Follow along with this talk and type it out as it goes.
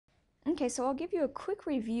Okay, so I'll give you a quick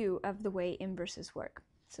review of the way inverses work.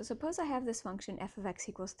 So suppose I have this function f of x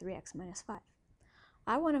equals 3x minus 5.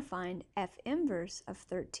 I want to find f inverse of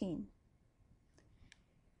 13.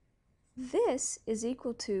 This is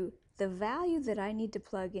equal to the value that I need to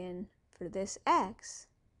plug in for this x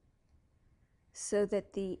so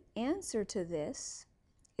that the answer to this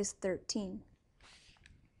is 13.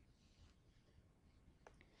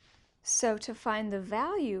 So to find the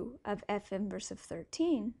value of f inverse of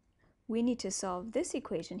 13, we need to solve this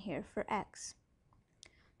equation here for x.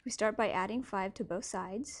 We start by adding 5 to both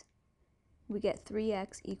sides. We get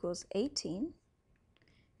 3x equals 18.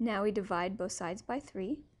 Now we divide both sides by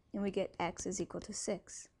 3, and we get x is equal to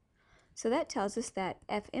 6. So that tells us that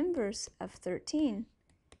f inverse of 13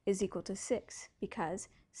 is equal to 6, because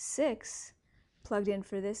 6 plugged in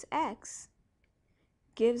for this x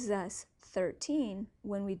gives us 13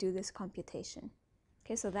 when we do this computation.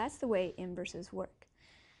 Okay, so that's the way inverses work.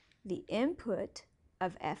 The input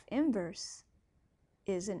of f inverse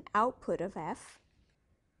is an output of f,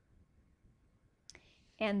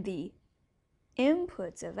 and the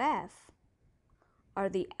inputs of f are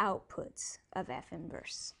the outputs of f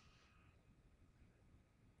inverse.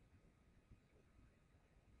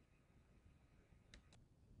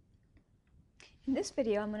 In this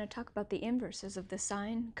video, I'm going to talk about the inverses of the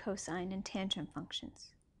sine, cosine, and tangent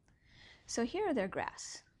functions. So here are their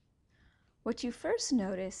graphs. What you first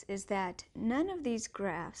notice is that none of these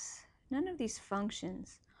graphs, none of these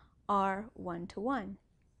functions are one-to-one.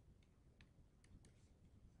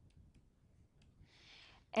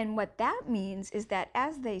 And what that means is that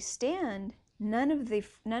as they stand, none of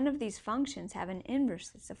these functions have an inverse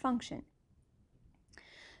that's a function.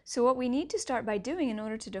 So what we need to start by doing in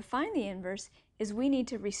order to define the inverse is we need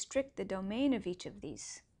to restrict the domain of each of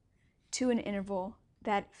these to an interval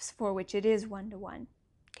for which it is one-to-one.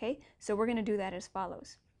 Okay, so we're going to do that as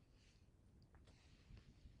follows.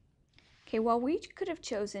 Okay, while we could have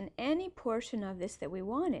chosen any portion of this that we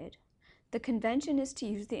wanted, the convention is to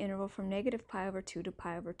use the interval from negative pi over 2 to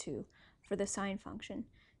pi over 2 for the sine function.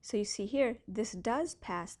 So you see here, this does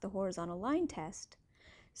pass the horizontal line test.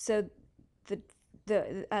 So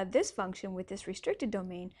this function with this restricted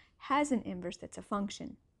domain has an inverse that's a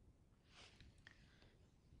function.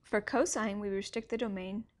 For cosine, we restrict the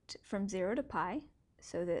domain from 0 to pi,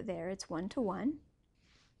 so that there it's 1-to-1.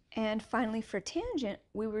 And finally, for tangent,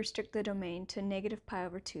 we restrict the domain to negative pi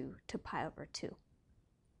over 2 to pi over 2.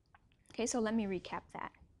 Okay, so let me recap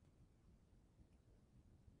that.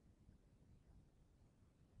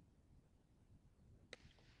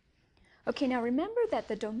 Okay, now remember that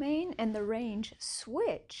the domain and the range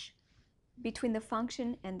switch between the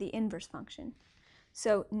function and the inverse function.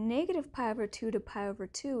 So negative pi over 2 to pi over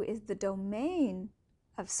 2 is the domain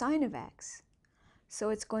of sine of x. So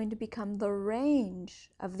it's going to become the range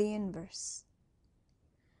of the inverse.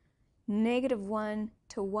 Negative 1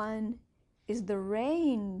 to 1 is the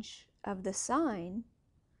range of the sine,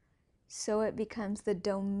 so it becomes the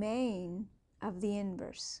domain of the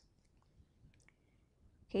inverse.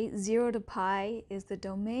 Okay, 0 to pi is the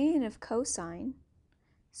domain of cosine,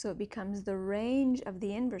 so it becomes the range of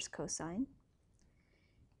the inverse cosine.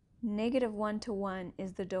 Negative 1 to 1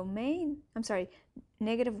 is the domain,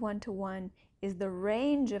 negative 1 to 1 is the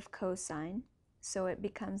range of cosine, so it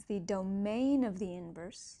becomes the domain of the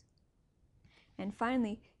inverse. And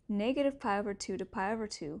finally, negative pi over 2 to pi over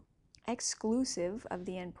 2, exclusive of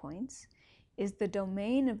the endpoints, is the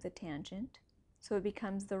domain of the tangent, so it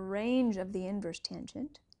becomes the range of the inverse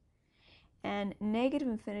tangent. And negative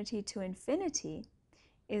infinity to infinity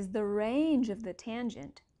is the range of the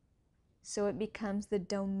tangent, so it becomes the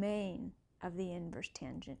domain of the inverse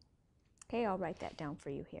tangent. Okay, I'll write that down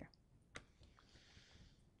for you here.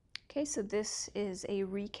 Okay, so this is a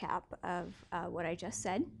recap of what I just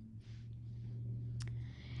said.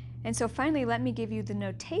 And so finally, let me give you the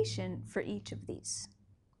notation for each of these.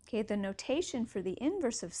 Okay, the notation for the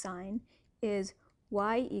inverse of sine is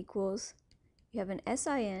y equals, you have an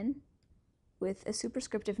sin with a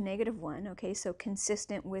superscript of -1, okay, so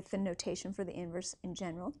consistent with the notation for the inverse in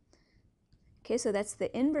general. Okay, so that's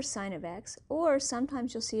the inverse sine of x, or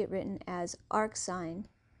sometimes you'll see it written as arcsine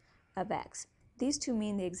of x. These two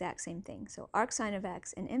mean the exact same thing. So arcsine of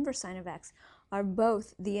x and inverse sine of x are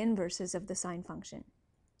both the inverses of the sine function.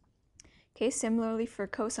 Okay, similarly for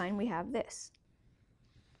cosine, we have this.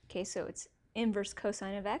 Okay, so it's inverse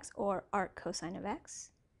cosine of x or arccosine of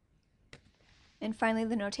x. And finally,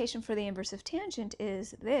 the notation for the inverse of tangent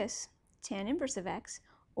is this, tan inverse of x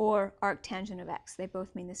or arctangent of x. They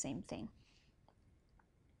both mean the same thing.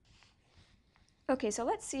 Okay, so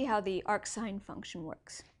let's see how the arcsine function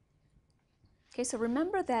works. Okay, so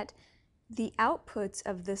remember that the outputs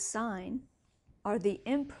of the sine are the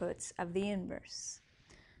inputs of the inverse.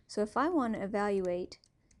 So if I want to evaluate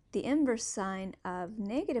the inverse sine of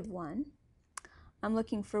 -1, I'm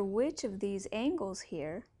looking for which of these angles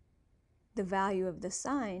here the value of the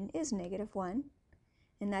sine is -1,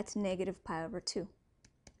 and that's -π/2.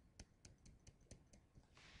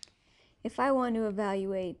 If I want to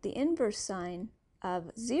evaluate the inverse sine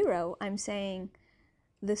of 0, I'm saying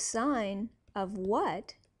the sine of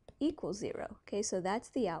what equals 0. Okay, so that's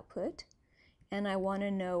the output. And I want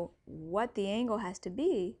to know what the angle has to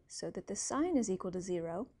be so that the sine is equal to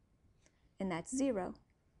 0, and that's 0.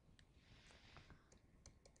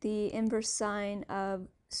 The inverse sine of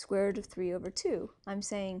square root of 3/2. I'm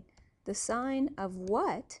saying the sine of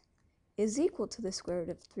what is equal to the square root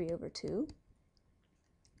of 3/2.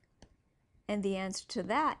 And the answer to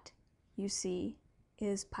that, you see,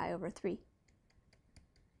 is π/3.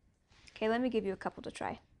 Okay, let me give you a couple to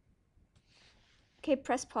try. Okay,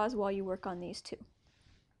 press pause while you work on these two.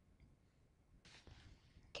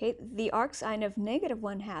 Okay, the arcsine of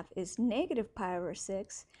 -1/2 is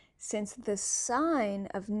 -π/6, since the sine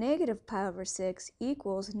of -π/6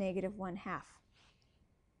 equals -1/2.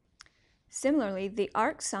 Similarly, the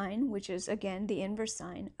arcsine, which is again the inverse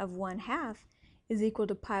sine of 1/2, is equal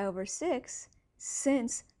to π/6,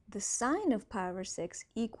 since the sine of π/6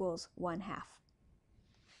 equals 1/2.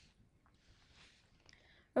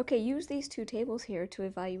 Okay, use these two tables here to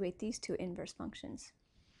evaluate these two inverse functions.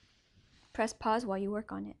 Press pause while you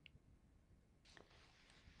work on it.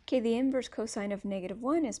 Okay, the inverse cosine of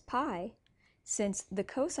 -1 is pi, since the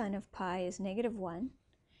cosine of pi is -1,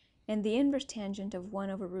 and the inverse tangent of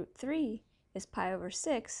 1/√3 is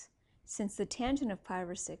π/6, since the tangent of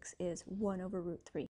π/6 is 1/√3.